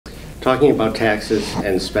Talking about taxes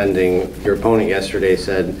and spending, your opponent yesterday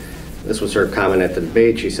said, this was her comment at the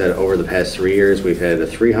debate, she said over the past 3 years we've had a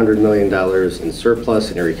 $300 million in surplus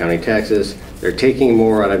in Erie County taxes. They're taking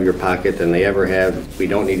more out of your pocket than they ever have. We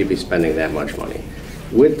don't need to be spending that much money.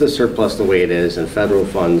 With the surplus the way it is and federal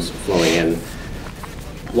funds flowing in,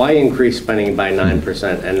 why increase spending by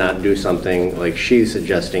 9% and not do something like she's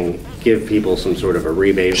suggesting, give people some sort of a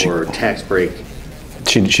rebate or tax break?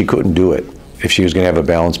 She couldn't do it if she was going to have a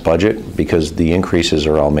balanced budget, because the increases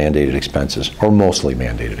are all mandated expenses, or mostly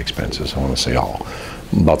mandated expenses. I want to say all.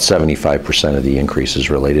 About 75% of the increase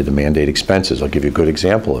is related to mandated expenses. I'll give you a good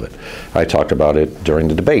example of it. I talked about it during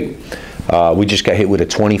the debate. We just got hit with a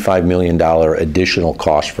 $25 million additional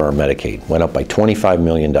cost for our Medicaid. Went up by $25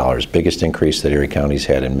 million, biggest increase that Erie County's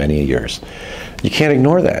had in many years. You can't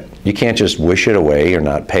ignore that. You can't just wish it away or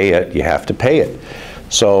not pay it. You have to pay it.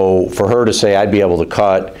 So for her to say I'd be able to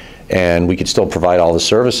cut and we could still provide all the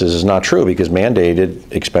services is not true, because mandated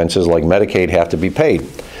expenses like Medicaid have to be paid.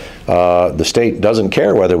 The state doesn't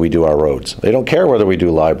care whether we do our roads. They don't care whether we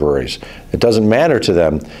do libraries. It doesn't matter to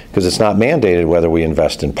them because it's not mandated whether we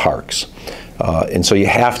invest in parks. And so you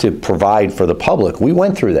have to provide for the public. We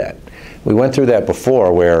went through that. We went through that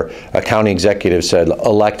before, where a county executive said,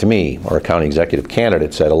 elect me, or a county executive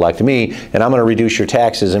candidate said, elect me, and I'm going to reduce your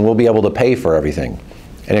taxes and we'll be able to pay for everything.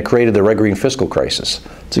 And it created the red green fiscal crisis.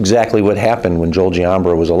 It's exactly what happened when Joel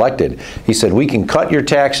Giambra was elected. He said, we can cut your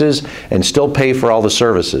taxes and still pay for all the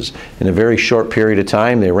services. In a very short period of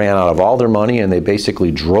time, they ran out of all their money and they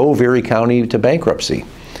basically drove Erie County to bankruptcy.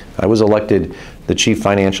 I was elected the chief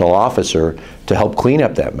financial officer to help clean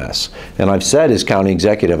up that mess. And I've said as county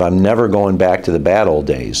executive, I'm never going back to the bad old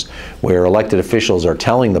days where elected officials are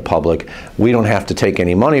telling the public, we don't have to take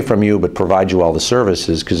any money from you, but provide you all the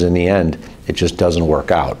services, because in the end, it just doesn't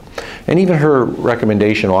work out. And even her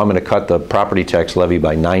recommendation, well, I'm going to cut the property tax levy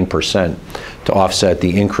by 9% to offset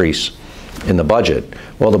the increase in the budget.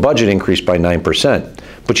 Well, the budget increased by 9%,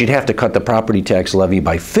 but you'd have to cut the property tax levy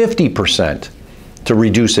by 50% to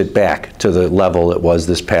reduce it back to the level it was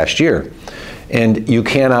this past year. And you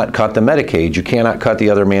cannot cut the Medicaid, you cannot cut the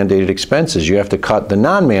other mandated expenses. You have to cut the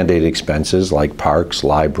non-mandated expenses like parks,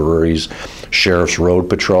 libraries, sheriff's road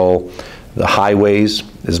patrol, the highways.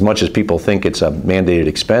 As much as people think it's a mandated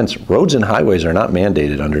expense, roads and highways are not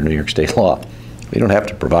mandated under New York state law. We don't have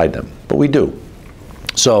to provide them, but we do.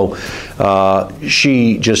 So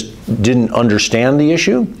she just didn't understand the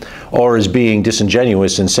issue, or is being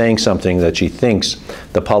disingenuous in saying something that she thinks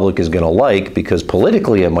the public is going to like, because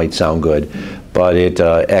politically it might sound good, but it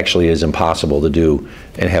actually is impossible to do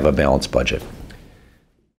and have a balanced budget.